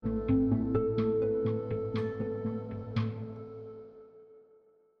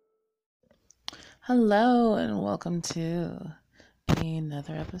Hello and welcome to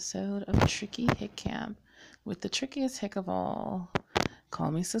another episode of Tricky Hick Camp with the trickiest hick of all.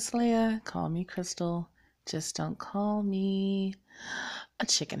 Call me Cecilia, call me Crystal, just don't call me a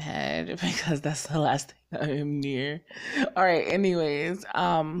chicken head because that's the last thing I am near. All right, anyways,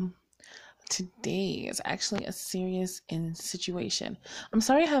 today is actually a serious situation. I'm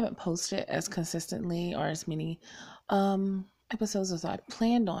sorry I haven't posted as consistently or as many episodes as I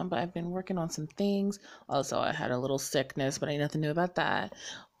planned on, but I've been working on some things. Also, I had a little sickness, but ain't nothing new about that.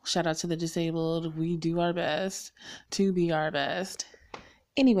 Shout out to the disabled. We do our best to be our best.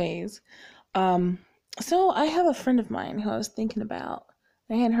 Anyways, um, so I have a friend of mine who I was thinking about.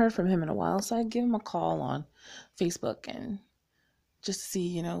 I hadn't heard from him in a while, so I give him a call on Facebook and just to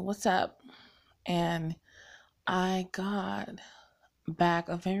see, what's up. And I got back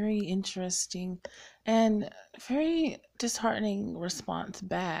a very interesting and very disheartening response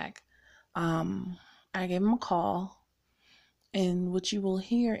back. I gave him a call, and what you will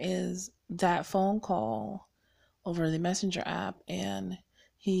hear is that phone call over the Messenger app, and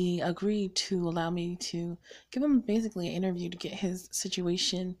he agreed to allow me to give him basically an interview to get his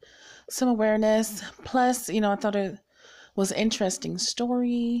situation some awareness. Plus, I thought it was an interesting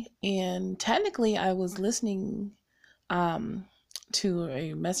story, and technically I was listening to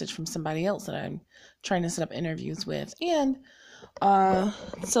a message from somebody else that I'm trying to set up interviews with. And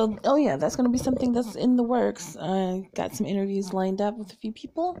that's going to be something that's in the works. I got some interviews lined up with a few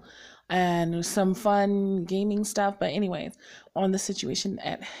people and some fun gaming stuff. But anyways, on the situation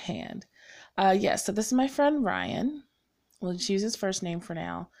at hand. So this is my friend Ryan. We'll just use his first name for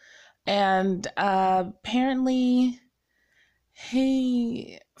now. And apparently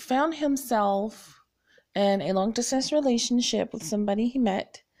he found himself in a long distance relationship with somebody he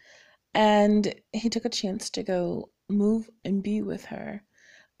met, and he took a chance to go move and be with her,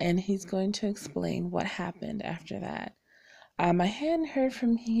 and he's going to explain what happened after that. I hadn't heard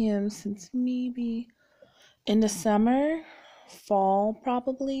from him since maybe in the summer, fall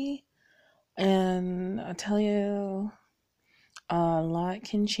probably, and I tell you, a lot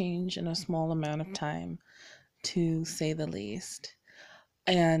can change in a small amount of time, to say the least.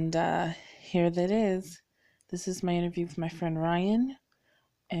 And here that is. This is my interview with my friend Ryan.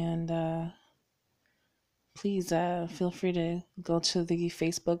 And please feel free to go to the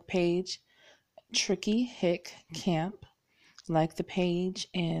Facebook page, Tricky Hick Camp. Like the page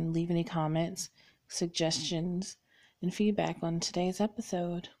and leave any comments, suggestions, and feedback on today's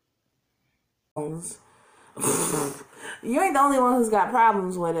episode. You ain't the only one who's got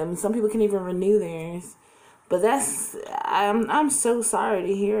problems with him. Some people can even renew theirs. But I'm so sorry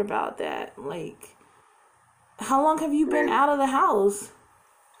to hear about that. Like, how long have you been out of the house?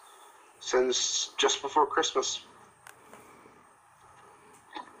 Since just before Christmas.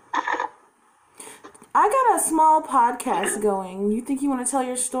 I got a small podcast going. You think you want to tell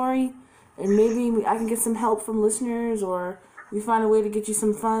your story? And maybe I can get some help from listeners, or we find a way to get you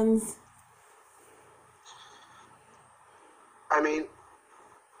some funds? I mean,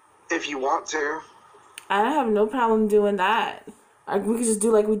 if you want to. I have no problem doing that. We could just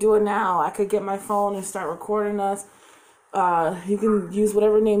do like we do it now. I could get my phone and start recording us. You can use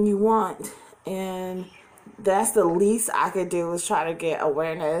whatever name you want. And that's the least I could do is try to get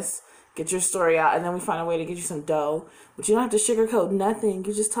awareness, get your story out, and then we find a way to get you some dough. But you don't have to sugarcoat nothing.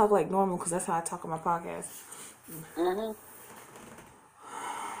 You just talk like normal, because that's how I talk on my podcast. Mm-hmm.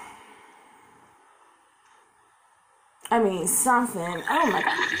 I mean, something. Oh my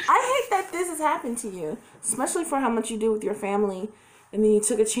God. I hate that this has happened to you, especially for how much you do with your family, and then you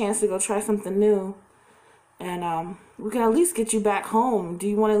took a chance to go try something new. And we can at least get you back home. Do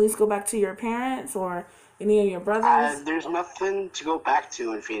you want to at least go back to your parents or any of your brothers? There's nothing to go back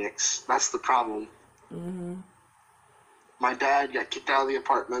to in Phoenix. That's the problem. Mm-hmm. My dad got kicked out of the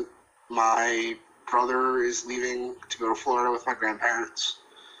apartment. My brother is leaving to go to Florida with my grandparents.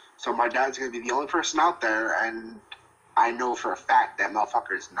 So my dad's going to be the only person out there, and I know for a fact that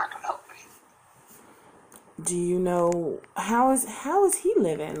motherfucker is not going to help me. Do you know how is he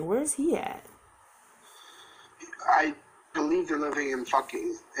living? Where's he at? I believe they're living in a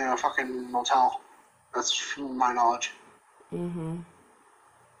fucking motel. That's from my knowledge. Mm-hmm.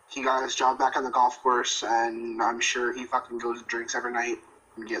 He got his job back on the golf course, and I'm sure he fucking goes and drinks every night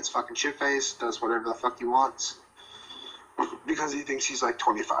and gets fucking shit-faced, does whatever the fuck he wants, because he thinks he's like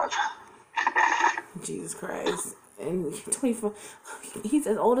 25. Jesus Christ. And 24, he's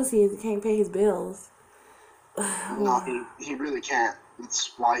as old as he is, he can't pay his bills. No, he really can't.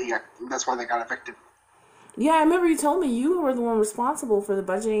 That's why they got evicted. Yeah, I remember you told me you were the one responsible for the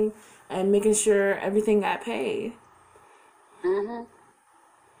budgeting and making sure everything got paid. Mm-hmm.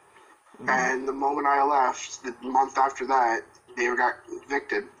 And the moment I left, the month after that, they got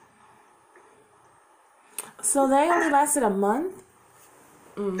evicted. So they only lasted a month?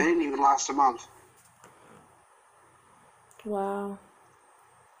 They didn't even last a month. Wow.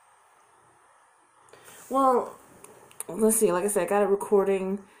 Well, let's see. Like I said, I got a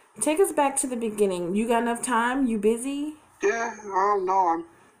recording. Take us back to the beginning. You got enough time? You busy? Yeah, no,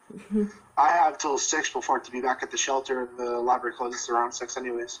 I have till 6 before to be back at the shelter, and the library closes around 6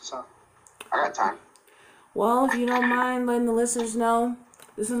 anyways, so I got time. Well, if you don't mind letting the listeners know,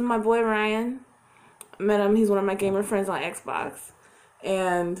 this is my boy Ryan. I met him. He's one of my gamer friends on Xbox.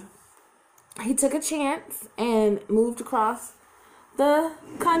 And he took a chance and moved across the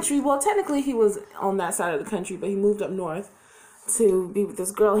country. Well, technically he was on that side of the country, but he moved up north to be with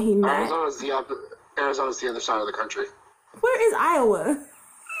this girl he met. Arizona's the other side of the country. Where is Iowa?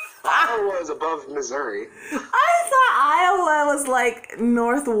 Iowa is above Missouri. I thought Iowa was like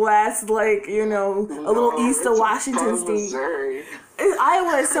northwest, like, a little east of Washington State. Missouri.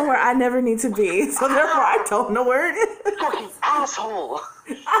 Iowa is somewhere I never need to be, so therefore I don't know where it is. Fucking asshole.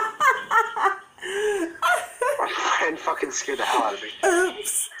 My friend fucking scared the hell out of me.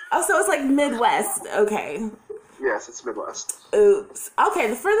 Oops. Oh, so it's like Midwest. Okay. Yes, it's Midwest. Oops. Okay,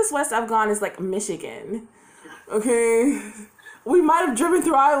 the furthest west I've gone is like Michigan. Okay. We might have driven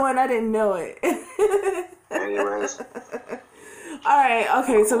through Iowa and I didn't know it. Anyways. Alright,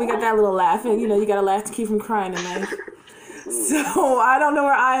 okay, so we got that little laugh. And, you gotta laugh to keep from crying tonight. So, I don't know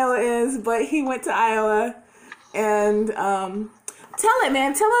where Iowa is, but he went to Iowa. And, tell it,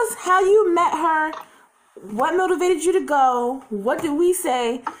 man. Tell us how you met her. What motivated you to go? What did we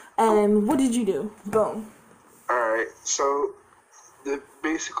say? And what did you do? Boom. Alright, so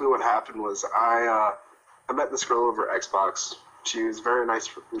basically what happened was I met this girl over Xbox. She was very nice.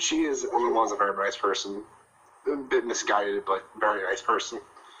 She is and was a very nice person. A bit misguided, but very nice person.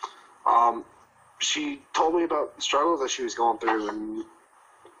 She told me about the struggles that she was going through, and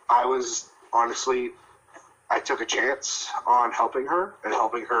I took a chance on helping her and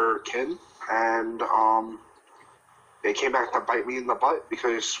helping her kid, and it came back to bite me in the butt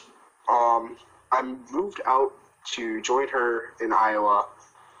because I moved out to join her in Iowa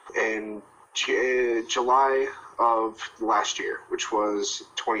in July of last year, which was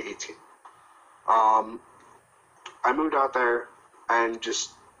 2018. I moved out there and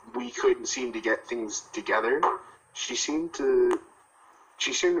we couldn't seem to get things together. She seemed to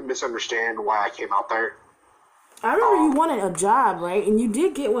misunderstand why I came out there. I remember you wanted a job, right? And you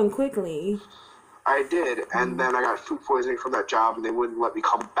did get one quickly. I did, and then I got food poisoning from that job, and they wouldn't let me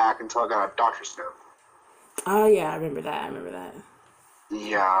come back until I got a doctor's note. Oh, yeah, I remember that.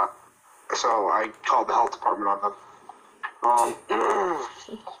 Yeah, so I called the health department on them.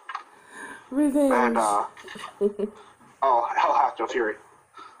 Revenge. And, hell hath no fury.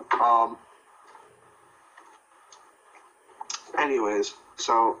 Anyways,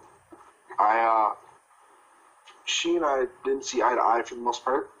 so she and I didn't see eye to eye for the most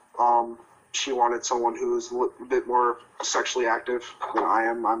part. She wanted someone who was a bit more sexually active than I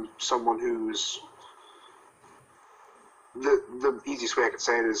am. I'm someone who's... The easiest way I could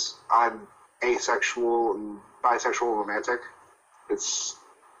say it is I'm asexual and bisexual and romantic. It's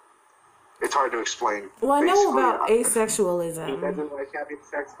hard to explain. Well, I know Basically, about He asexualism. doesn't like having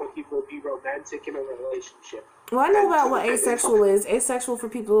sex, but he will be romantic in a relationship. Well, I know about what asexual is. Asexual, for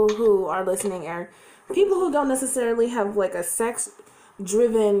people who are listening, are people who don't necessarily have like a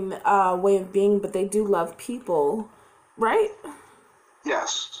sex-driven way of being, but they do love people, right?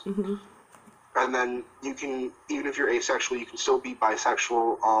 Yes. Mm-hmm. And then you can, even if you're asexual, you can still be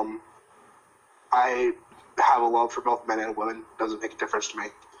bisexual. I have a love for both men and women. Doesn't make a difference to me.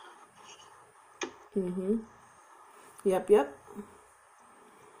 Mm-hmm. Yep.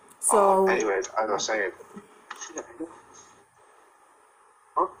 So... anyways, as I was saying...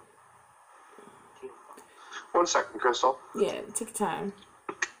 Huh? 1 second, Crystal. Yeah, take your time.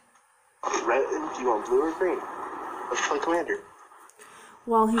 Red, do you want blue or green? Let's play Commander.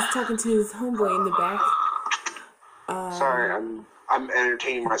 While he's talking to his homeboy in the back. Sorry, I'm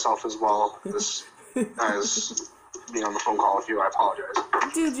entertaining myself as well as being on the phone call with you. I apologize.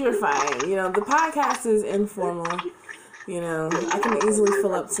 Dude, you're fine. The podcast is informal. I can easily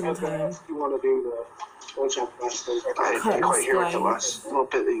fill up some time. You want to do the one-shot best thing? I didn't quite hear what the last little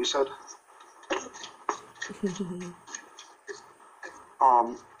bit that you said.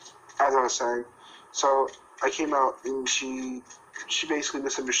 As I was saying, so I came out and she basically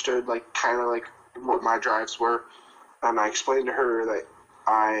misunderstood, kind of what my drives were, and I explained to her that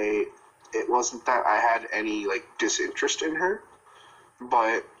it wasn't that I had any disinterest in her,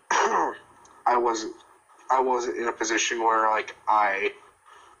 but I wasn't in a position where I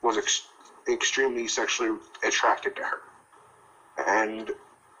was extremely sexually attracted to her. And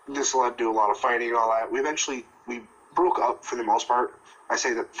this led to a lot of fighting and all that. We broke up for the most part. I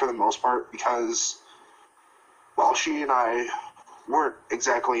say that for the most part because while she and I weren't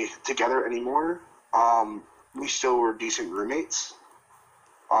exactly together anymore, we still were decent roommates.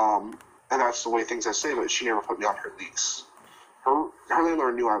 And that's the way things I say, but she never put me on her lease. Her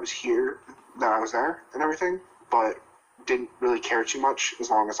landlord knew I was here, that I was there and everything, but didn't really care too much as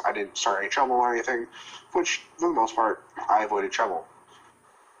long as I didn't start any trouble or anything, which for the most part, I avoided trouble.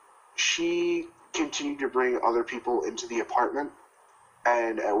 She continued to bring other people into the apartment,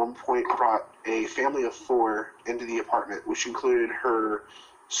 and at one point brought a family of 4 into the apartment, which included her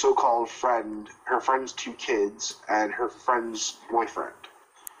so-called friend, her friend's 2 kids, and her friend's boyfriend.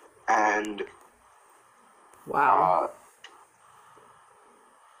 And Wow.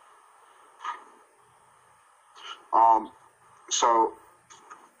 So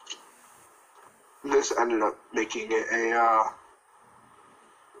this ended up making it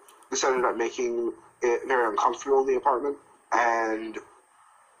very uncomfortable in the apartment, and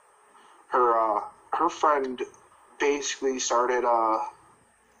her friend basically started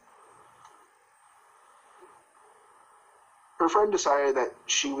her friend decided that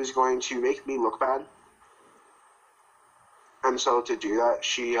she was going to make me look bad, and so to do that,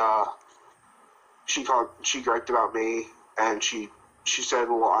 she griped about me, and she said,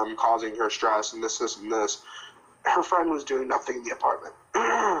 well, I'm causing her stress and this and this. Her friend was doing nothing in the apartment.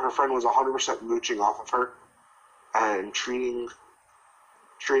 Her friend was 100% mooching off of her and treating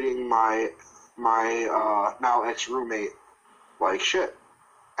my now ex-roommate like shit.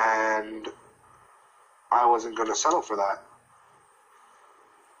 And I wasn't going to settle for that.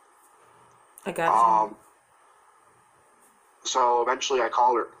 I got you. So eventually I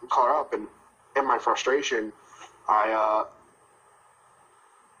call her up, and in my frustration,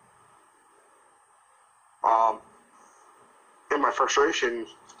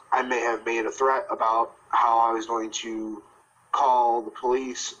 I may have made a threat about how I was going to call the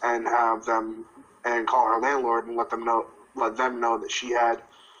police and call her landlord and let them know that she had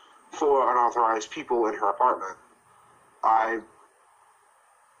 4 unauthorized people in her apartment. I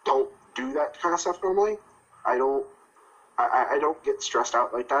don't do that kind of stuff normally. I don't get stressed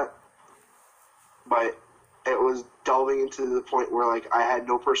out like that. But it was delving into the point where, like, I had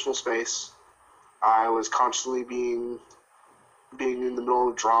no personal space. I was constantly being in the middle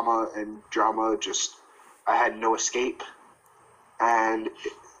of drama, and drama just, I had no escape. And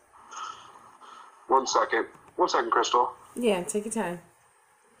one second, Crystal. Yeah, take your time.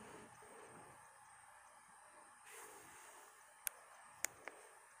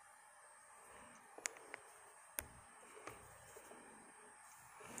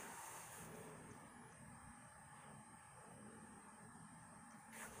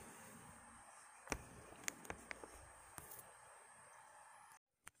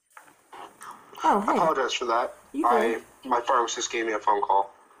 Oh, I hey. apologize for that. My pharmacist gave me a phone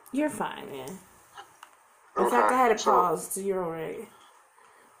call. You're fine, man. In Okay, fact, I had it so- paused, so you're alright.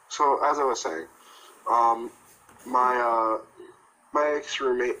 So as I was saying, my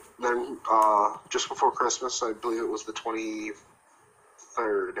ex-roommate then just before Christmas, I believe it was the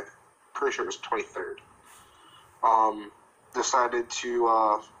 23rd. Pretty sure it was the 23rd. Decided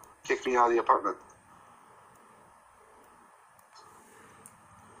to kick me out of the apartment.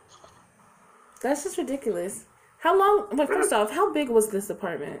 That's just ridiculous. How long? Well, first off, how big was this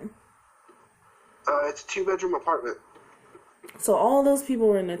apartment? It's a 2-bedroom apartment. So all those people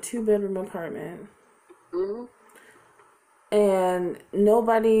were in a 2-bedroom apartment. Mm-hmm. And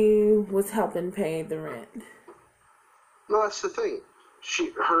nobody was helping pay the rent. No, that's the thing.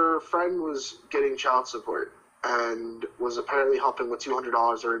 Her friend was getting child support and was apparently helping with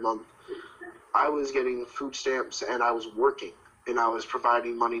 $200 every month. I was getting food stamps, and I was working, and I was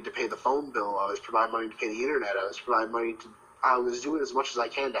providing money to pay the phone bill. I was providing money to pay the internet. I was doing as much as I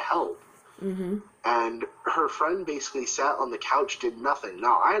can to help. Mm-hmm. And her friend basically sat on the couch, did nothing.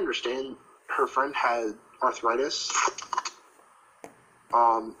 Now, I understand her friend had arthritis,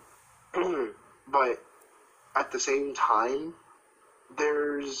 but at the same time,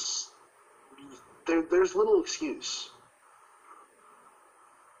 there's little excuse.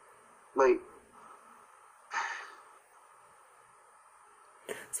 Like,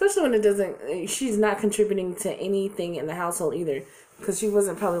 Especially when it doesn't, she's not contributing to anything in the household either. Because she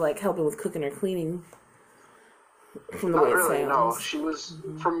wasn't probably like helping with cooking or cleaning. From the not way it really, sounds. no. She was,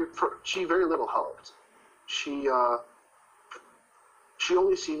 she very little helped. She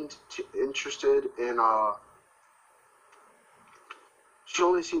only seemed interested in, in all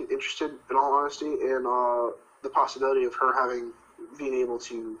honesty, in the possibility of her being able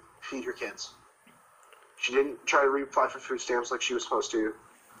to feed her kids. She didn't try to reapply for food stamps like she was supposed to.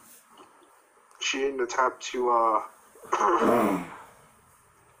 She didn't attempt to,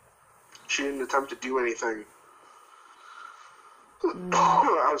 she didn't attempt to do anything.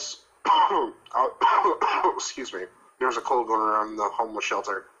 Excuse me. There's a cold going around the homeless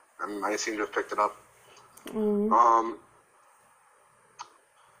shelter, and I seem to have picked it up.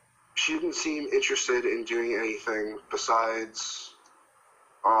 She didn't seem interested in doing anything besides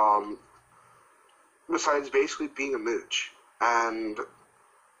basically being a mooch. And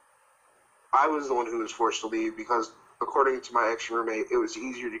I was the one who was forced to leave because, according to my ex-roommate, it was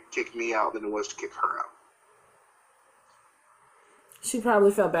easier to kick me out than it was to kick her out. She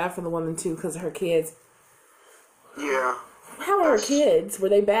probably felt bad for the woman, too, because of her kids. Yeah. How were her kids? Were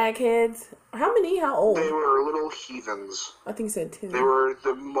they bad kids? How many? How old? They were little heathens. I think you said 2. They were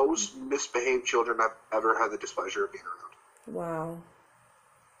the most misbehaved children I've ever had the displeasure of being around. Wow.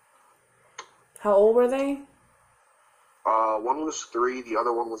 How old were they? One was 3, the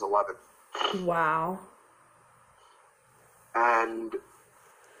other one was 11. Wow. And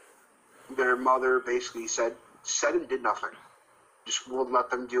their mother basically said and did nothing. Just would let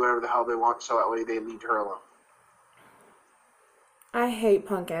them do whatever the hell they want, so that way they leave her alone. I hate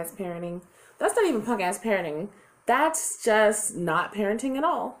punk-ass parenting. That's not even punk-ass parenting. That's just not parenting at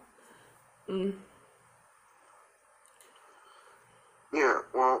all. Yeah,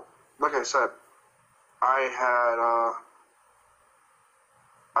 well, like I said, I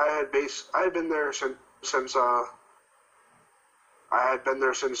had been there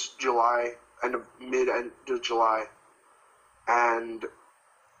since July, mid end of July, and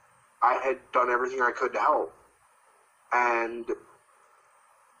I had done everything I could to help. And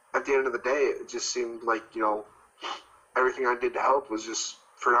at the end of the day, it just seemed like, everything I did to help was just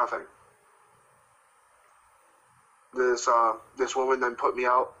for nothing. This woman then put me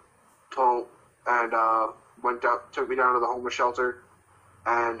out, took me down to the homeless shelter,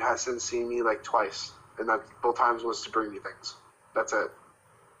 and has since seen me like twice, and that both times was to bring me things. That's it.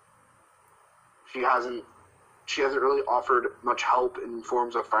 She hasn't really offered much help in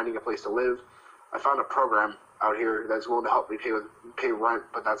forms of finding a place to live. I found a program out here that's willing to help me pay rent,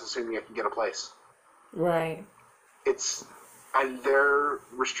 but that's assuming I can get a place. Right. And their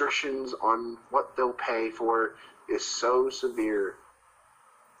restrictions on what they'll pay for is so severe.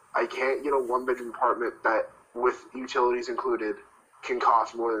 I can't get a 1-bedroom apartment that, with utilities included, can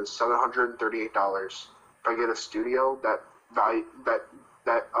cost more than $738. If I get a studio, that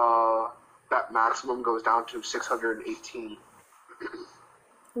maximum goes down to $618.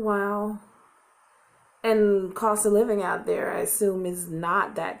 Wow. And cost of living out there, I assume, is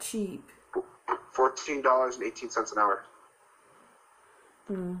not that cheap. $14.18 an hour.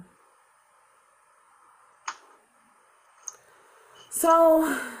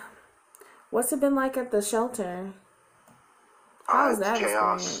 So, what's it been like at the shelter? How's that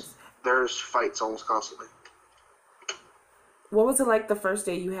chaos. experience? There's fights almost constantly. What was it like the first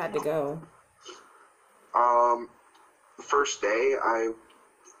day you had to go? The first day,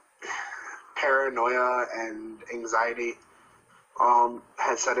 paranoia and anxiety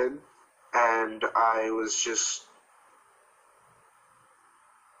had set in, and I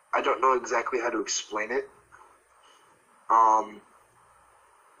don't know exactly how to explain it.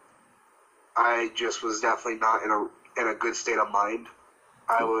 I just was definitely not in a good state of mind.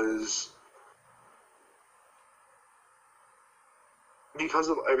 Because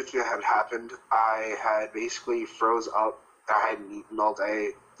of everything that had happened, I had basically froze up. I hadn't eaten all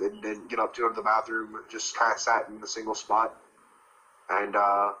day, didn't get up to go to the bathroom, just kind of sat in a single spot. And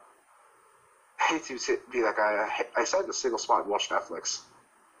I hate to be that guy. I sat in a single spot and watched Netflix.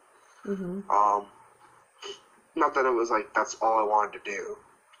 Not that it was like that's all I wanted to do,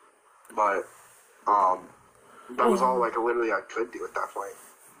 but that was all like literally I could do at that point.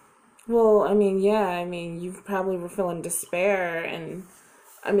 Well, you probably were feeling despair, and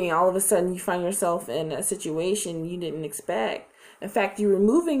all of a sudden you find yourself in a situation you didn't expect. In fact, you were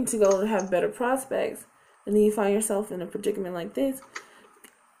moving to go to have better prospects, and then you find yourself in a predicament like this.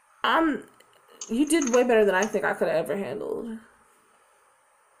 You did way better than I think I could have ever handled.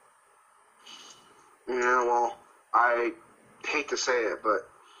 Yeah, well, I hate to say it, but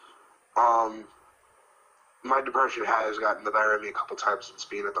my depression has gotten the better of me a couple times since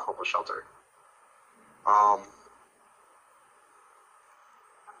being at the homeless shelter.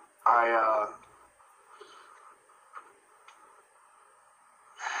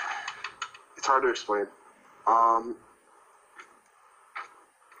 It's hard to explain.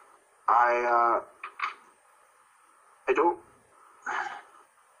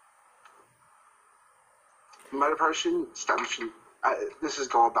 My depression stems from this is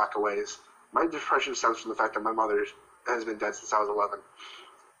going back a ways. My depression stems from the fact that my mother has been dead since I was 11.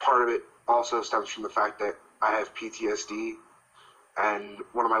 Part of it also stems from the fact that I have PTSD, and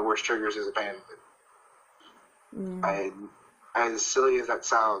one of my worst triggers is abandonment. And as silly as that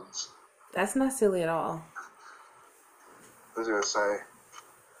sounds, That's not silly at all. I was gonna say,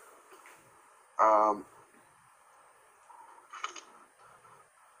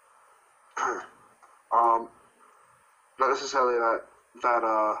 not necessarily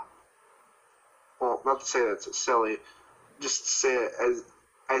well, not to say that it's silly, just to say it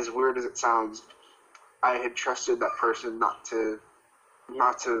as weird as it sounds, I had trusted that person not to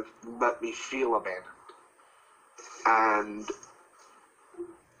let me feel abandoned. And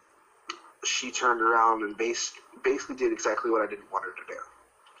she turned around and basically did exactly what I didn't want her to do.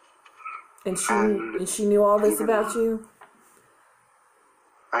 And she knew all this about you?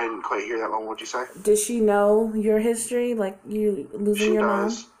 I didn't quite hear that one. What'd you say? Did she know your history, like you losing your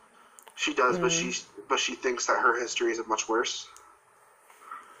mom? She does, but she thinks that her history is much worse.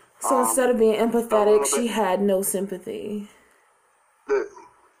 So instead of being empathetic, she had no sympathy. The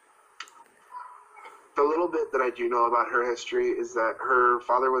little bit that I do know about her history is that her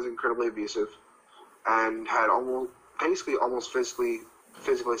father was incredibly abusive and had almost physically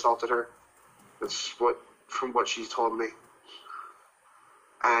assaulted her. That's from what she's told me.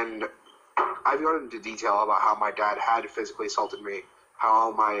 And I've gone into detail about how my dad had physically assaulted me,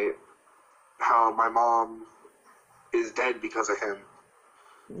 how my mom is dead because of him,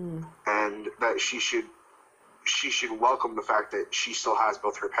 and that she should welcome the fact that she still has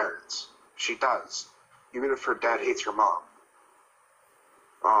both her parents. She does. Even if her dad hates her mom,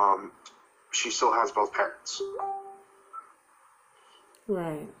 she still has both parents.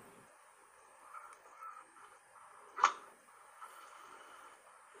 Right.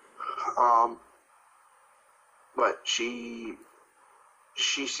 But she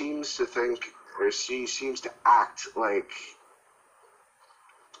seems to think, or she seems to act like,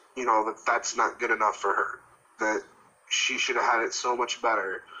 that's not good enough for her. That she should have had it so much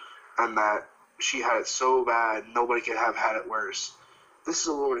better, and that she had it so bad, nobody could have had it worse. This is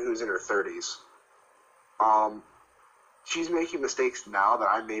a woman who's in her 30s. She's making mistakes now that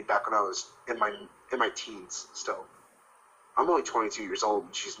I made back when I was in my teens still. I'm only 22 years old,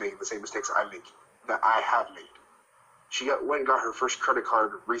 and she's making the same mistakes I have made. She went and got her first credit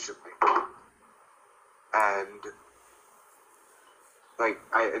card recently. And I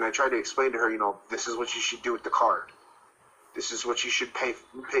tried to explain to her, this is what you should do with the card. This is what you should pay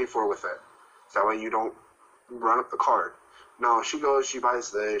for with it. So that way you don't run up the card. No, she goes, she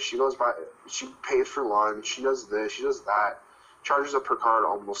buys this, she pays for lunch, she does this, she does that, charges up her card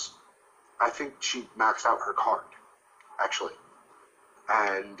almost. I think she maxed out her card, actually.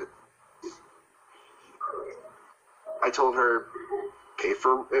 And I told her, pay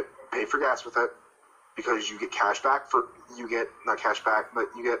for gas with it, because you get cash back you get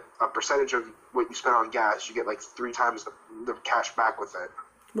a percentage of what you spend on gas. You get like 3 times the cash back with it.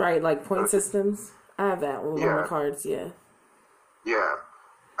 Right, like point systems. I have that with one of my cards, yeah. Yeah.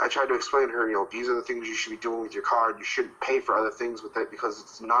 I tried to explain to her, these are the things you should be doing with your card. You shouldn't pay for other things with it because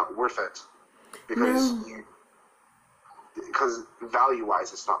it's not worth it. Because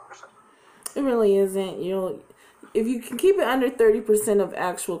value-wise, it's not worth it. It really isn't. If you can keep it under 30% of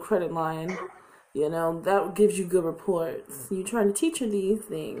actual credit line, that gives you good reports. You're trying to teach her these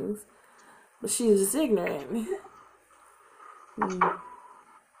things, but she's just ignorant.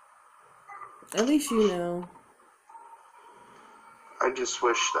 At least you know. I just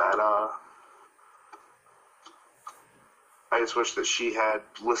wish that she had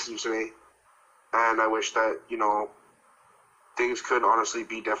listened to me, and I wish that, things could honestly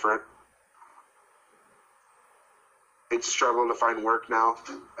be different. It's a struggle to find work now.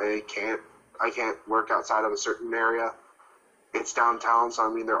 I can't work outside of a certain area. It's downtown,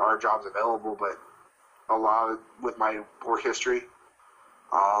 so there are jobs available, but a lot with my work history,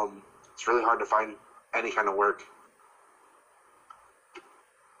 it's really hard to find any kind of work.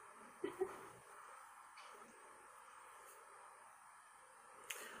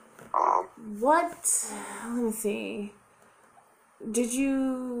 Let me see.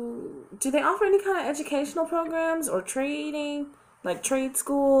 Do they offer any kind of educational programs or trading, like trade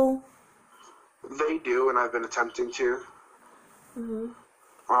school? They do, and I've been attempting to.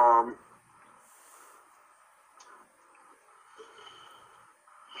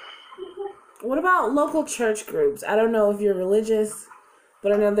 What about local church groups? I don't know if you're religious,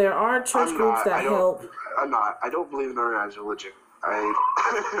 but I know there are church groups that help. I'm not. I don't believe in organized religion.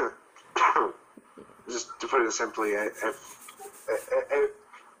 Just to put it simply, I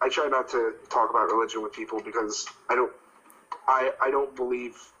try not to talk about religion with people because I I don't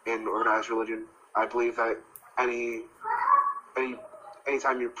believe in organized religion. I believe that anytime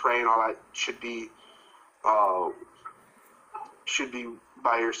you pray and all that should be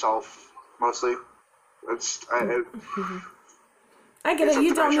by yourself mostly. I get it.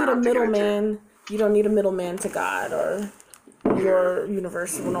 You don't need a middleman. You don't need a middleman to God or your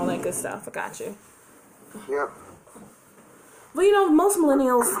universe and all that good stuff. I got you. Yeah. But, you know, most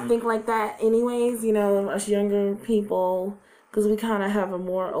millennials think like that anyways, you know, us younger people, because we kind of have a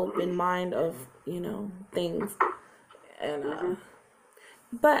more open mind of, you know, things. And,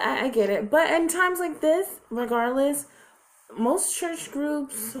 but I get it. But in times like this, regardless, most church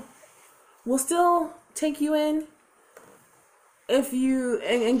groups will still take you in if you,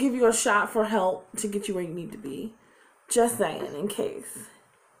 and give you a shot for help to get you where you need to be. Just saying, in case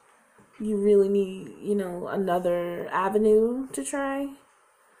you really need, you know, another avenue to try.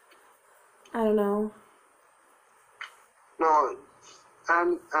 I don't know. No,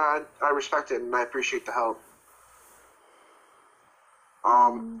 and I respect it and I appreciate the help.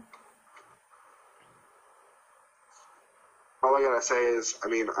 All I gotta say is, I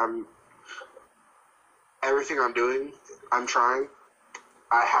mean, everything I'm doing, I'm trying.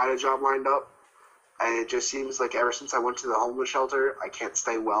 I had a job lined up, and it just seems like ever since I went to the homeless shelter, I can't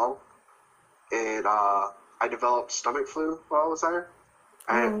stay well. And I developed stomach flu while I was there.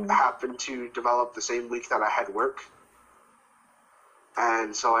 And it happened to develop the same week that I had work.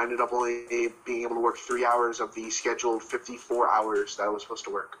 And so I ended up only being able to work 3 hours of the scheduled 54 hours that I was supposed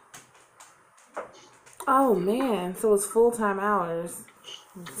to work. Oh, man. So it's full-time hours.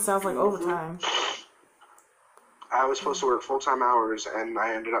 Sounds like overtime. I was supposed to work full-time hours, and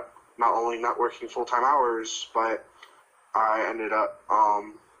I ended up not only not working full-time hours, but I ended up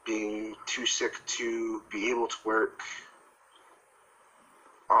being too sick to be able to work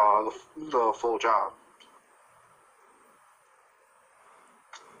the full job.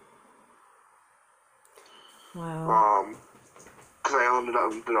 Wow. Because I ended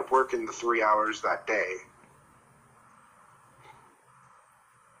up working the 3 hours that day.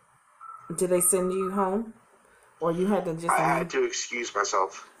 Did they send you home? Or you had to just... I had to excuse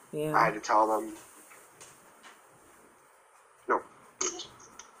myself. Yeah. I had to tell them, no.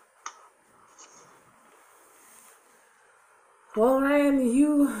 Well, Ryan,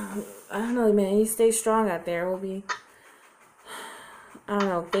 I don't know, man, you stay strong out there. We'll be, I don't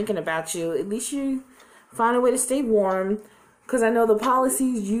know, thinking about you. At least you find a way to stay warm. Because I know the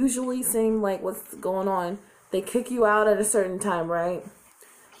policies usually seem like what's going on. They kick you out at a certain time, right?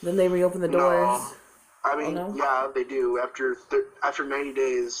 Then they reopen the doors. No. I mean, yeah, they do. After 90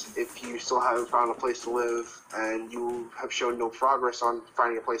 days, if you still haven't found a place to live and you have shown no progress on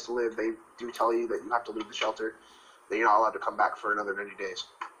finding a place to live, they do tell you that you have to leave the shelter. That you're not allowed to come back for another 90 days.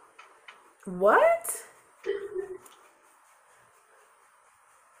 What?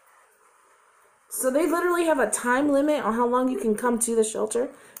 So they literally have a time limit on how long you can come to the shelter?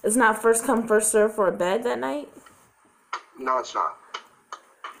 It's not first come, first serve for a bed that night? No, it's not.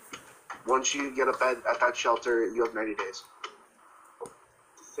 Once you get a bed at that shelter, you have 90 days.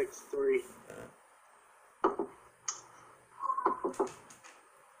 6-3.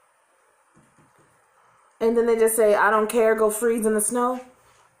 And then they just say, I don't care, go freeze in the snow?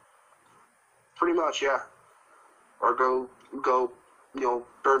 Pretty much, yeah. Or go,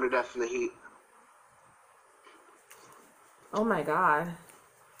 burn to death in the heat. Oh my God.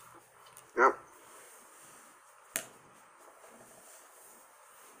 Yep.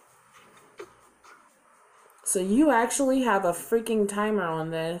 So you actually have a freaking timer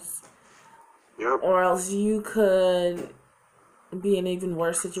on this. Yep. Or else you could be in an even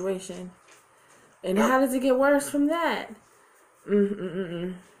worse situation. And how does it get worse from that? I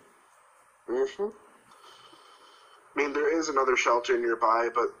mean, there is another shelter nearby,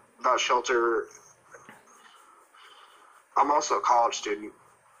 but that shelter... I'm also a college student.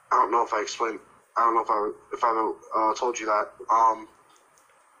 I don't know if I explained... I don't know if I told you that.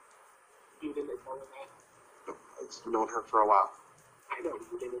 You didn't tell her that. I've known her for a while. I know,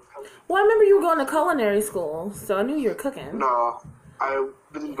 you didn't tell her. Well, I remember you were going to culinary school, so I knew you were cooking. No, I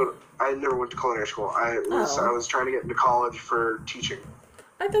never went to culinary school. I was trying to get into college for teaching.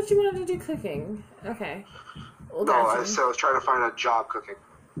 I thought you wanted to do cooking. Okay. Well, No, I gotcha. was trying to find a job cooking.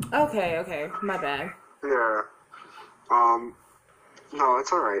 Okay. My bad. Yeah. No,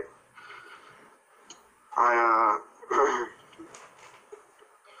 it's alright. I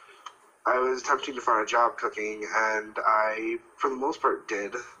was attempting to find a job cooking, and I, for the most part,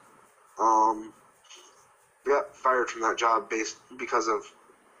 did. Got fired from that job because of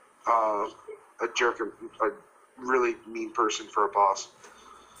a jerk, a really mean person for a boss.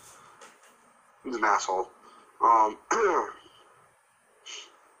 He's an asshole.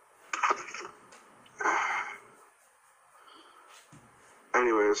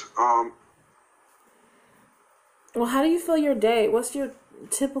 anyways, Well, how do you feel your day? What's your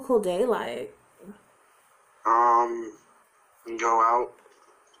typical day like? go out,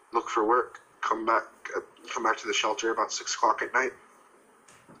 look for work, come back to the shelter about 6 o'clock at night.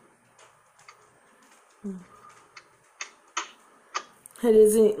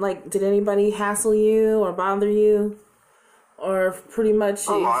 Did anybody hassle you or bother you? Or pretty much...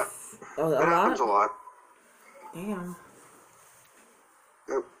 A lot. A It lot? happens a lot. Damn.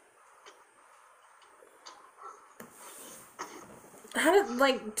 Yep.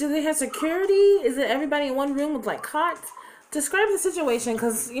 Do they have security? Is it everybody in one room with, cots? Describe the situation,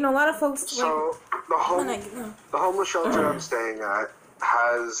 because, a lot of folks, So, the homeless shelter I'm staying at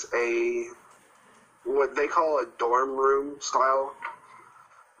has what they call a dorm room style,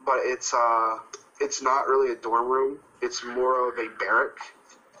 but it's not really a dorm room. It's more of a barrack.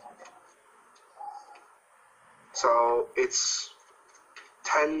 So it's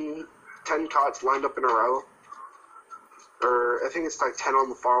 10 cots lined up in a row, or I think it's 10 on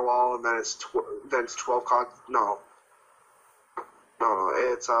the far wall, and then it's 12 cots. No,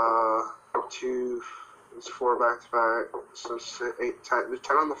 it's 4 back to back, so 8, 10. There's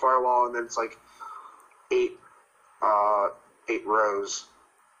 10 on the far wall, and then it's 8 rows.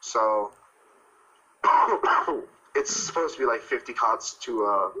 So it's supposed to be 50 cots to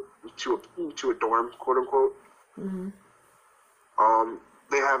a dorm, quote unquote. Mm-hmm.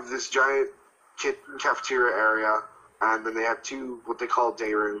 They have this giant cafeteria area, and then they have 2 what they call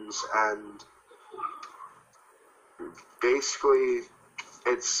day rooms, and basically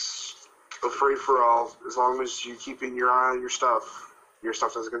it's a free for all as long as you keeping your eye on your stuff. Your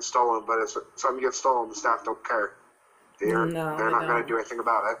stuff doesn't get stolen, but if something gets stolen, the staff don't care. They're not going to do anything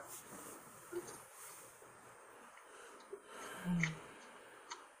about it.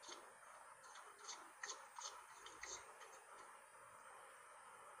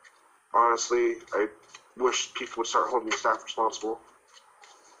 Honestly, I wish people would start holding the staff responsible.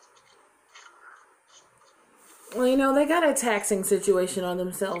 Well, they got a taxing situation on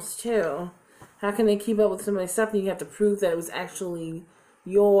themselves, too. How can they keep up with somebody's stuff and you have to prove that it was actually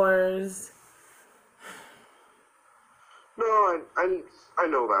yours? No, I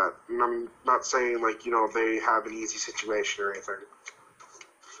know that. And I'm not saying, they have an easy situation or anything.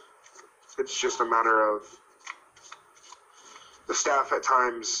 It's just a matter of the staff at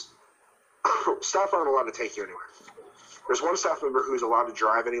times... staff aren't allowed to take you anywhere. There's one staff member who's allowed to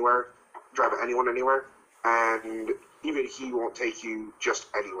drive anyone anywhere, and even he won't take you just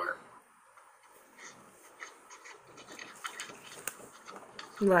anywhere.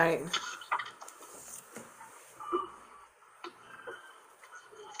 Right.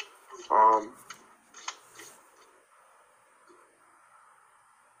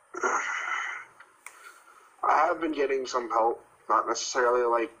 I have been getting some help, not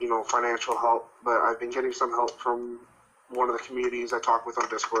necessarily financial help, but I've been getting some help from one of the communities I talk with on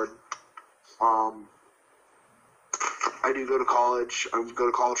Discord. I do go to college. I go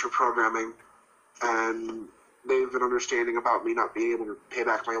to college for programming, and they've been understanding about me not being able to pay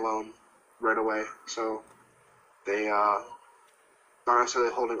back my loan right away. So they, not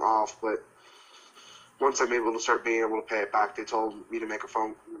necessarily holding off, but once I'm able to start being able to pay it back, they told me to make a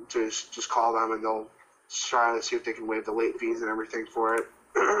phone, to just call them, and they'll try to see if they can waive the late fees and everything for it.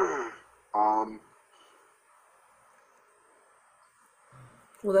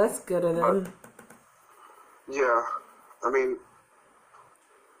 Well, that's good of them. Yeah, I mean,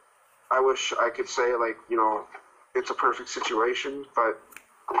 I wish I could say, it's a perfect situation, but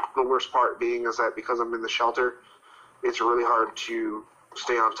the worst part being is that because I'm in the shelter, it's really hard to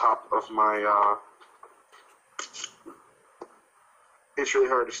stay on top of my,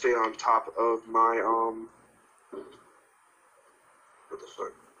 what the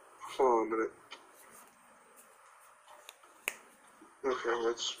fuck? Hold on a minute. Okay,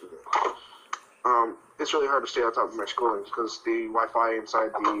 it's really hard to stay on top of my schooling because the Wi-Fi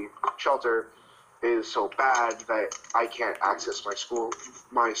inside the shelter is so bad that I can't access my school's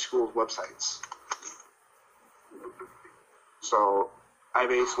websites. So I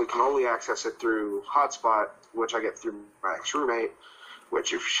basically can only access it through Hotspot, which I get through my ex-roommate,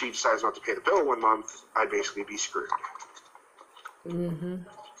 which if she decides not to pay the bill 1 month, I'd basically be screwed. Mm-hmm.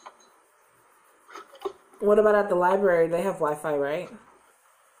 What about at the library? They have Wi-Fi, right?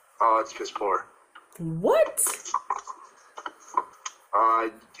 Oh, it's piss poor. What?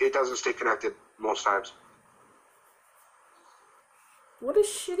 It doesn't stay connected most times. What a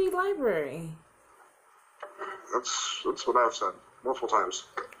shitty library. That's what I've said multiple times.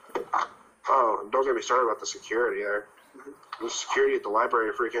 Oh, don't get me started about the security there. The security at the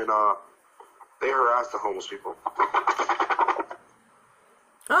library freaking, they harass the homeless people.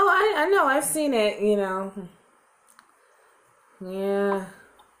 Oh, I know. I've seen it, Yeah.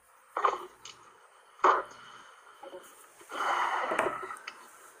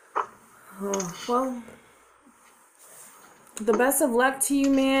 Oh, well, the best of luck to you,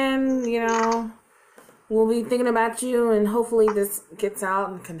 man. We'll be thinking about you, and hopefully this gets out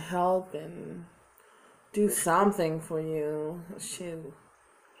and can help and do something for you. Shoot.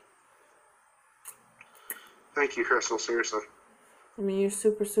 Thank you, Crystal. Seriously. I mean, you're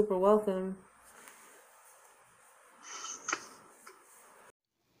super, super welcome.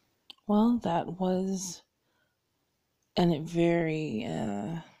 Well, that was a very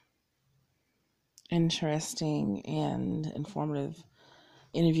interesting and informative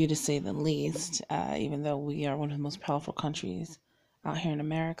interview, to say the least. Even though we are one of the most powerful countries out here in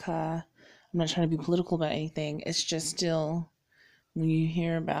America, I'm not trying to be political about anything. It's just still, when you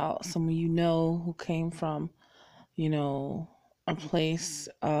hear about someone who came from, a place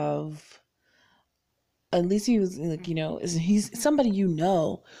of, at least he was like, he's somebody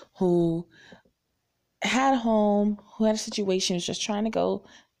who had a home, who had a situation, was just trying to go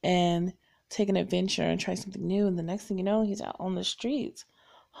and take an adventure and try something new. And the next thing you know, he's out on the streets,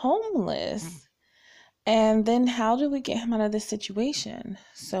 homeless. And then how do we get him out of this situation?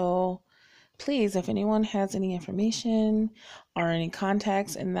 So please, if anyone has any information or any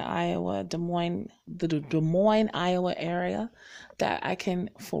contacts in the Des Moines, Iowa area that I can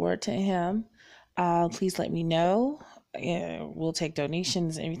forward to him, please let me know. We'll take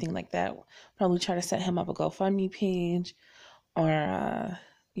donations, everything like that. Probably try to set him up a GoFundMe page, or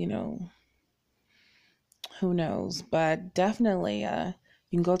who knows. But definitely, you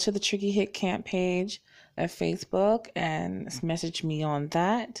can go to the Tricky Hit Camp page at Facebook and message me on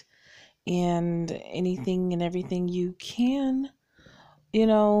that. And anything and everything you can,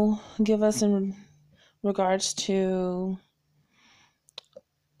 give us in regards to,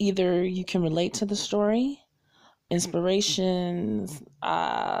 either you can relate to the story, inspirations,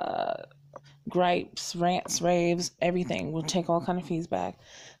 gripes, rants, raves, everything. We'll take all kind of feedback.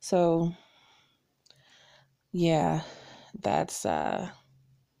 So yeah, that's I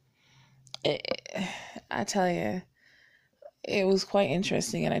tell you, it was quite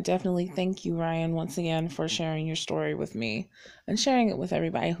interesting, and I definitely thank you, Ryan, once again for sharing your story with me and sharing it with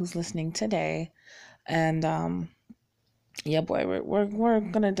everybody who's listening today. And yeah, boy, we're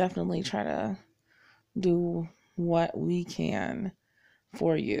gonna definitely try to do what we can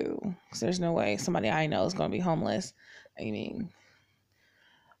for you, because there's no way somebody I know is gonna be homeless. I mean,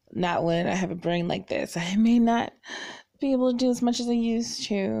 not when I have a brain like this. I may not be able to do as much as I used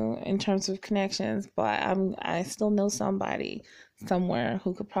to in terms of connections, but I still know somebody somewhere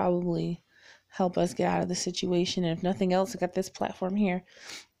who could probably help us get out of the situation. And if nothing else, I got this platform here,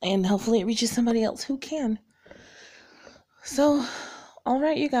 and hopefully it reaches somebody else who can. So, all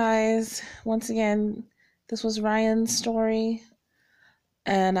right, you guys. Once again, this was Ryan's story,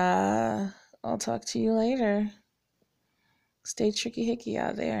 and I'll talk to you later. Stay tricky hicky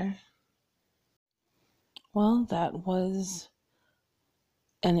out there. Well, that was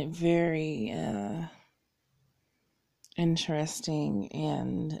a very interesting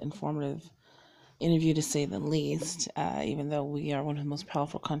and informative interview, to say the least. Even though we are one of the most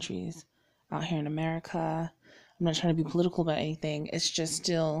powerful countries out here in America, I'm not trying to be political about anything. It's just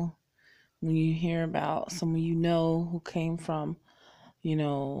still, when you hear about someone who came from,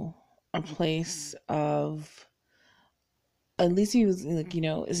 a place of, at least he was like,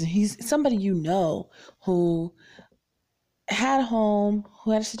 he's somebody who had a home,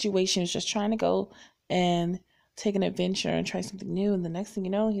 who had a situation, was just trying to go and take an adventure and try something new. And the next thing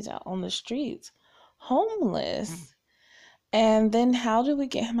you know, he's out on the streets, homeless. And then how do we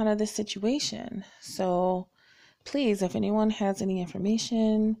get him out of this situation? So please, if anyone has any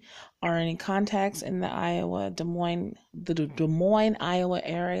information or any contacts in the Des Moines, Iowa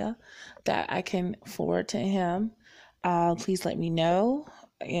area that I can forward to him, please let me know.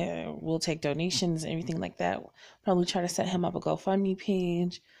 We'll take donations, everything like that. Probably try to set him up a GoFundMe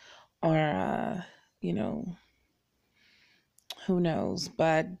page, or who knows.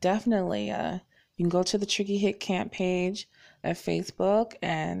 But definitely, you can go to the Tricky Hit Camp page at Facebook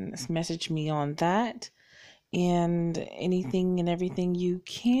and message me on that. And anything and everything you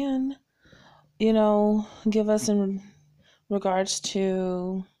can, give us in regards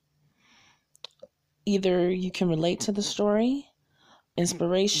to, either you can relate to the story,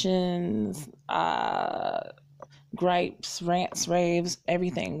 inspirations, gripes, rants, raves,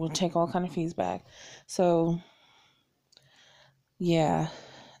 everything. We'll take all kind of feedback. So yeah,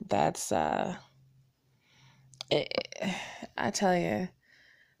 that's I tell you,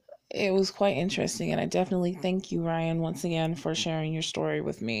 it was quite interesting, and I definitely thank you, Ryan, once again for sharing your story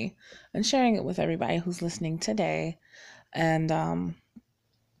with me and sharing it with everybody who's listening today. And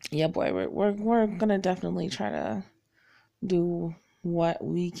yeah, boy, we're gonna definitely try to do what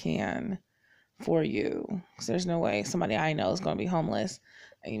we can for you, because there's no way somebody I know is gonna be homeless.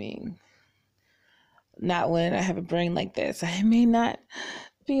 I mean, not when I have a brain like this. I may not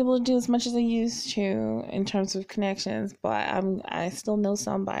be able to do as much as I used to in terms of connections, but I still know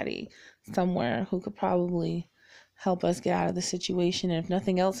somebody somewhere who could probably help us get out of the situation. And if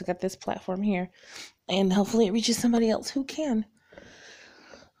nothing else, I got this platform here, and hopefully it reaches somebody else who can.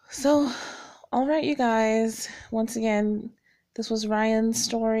 So, all right, you guys. Once again, this was Ryan's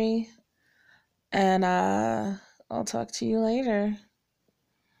story, and I'll talk to you later.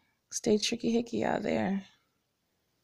 Stay tricky hicky out there.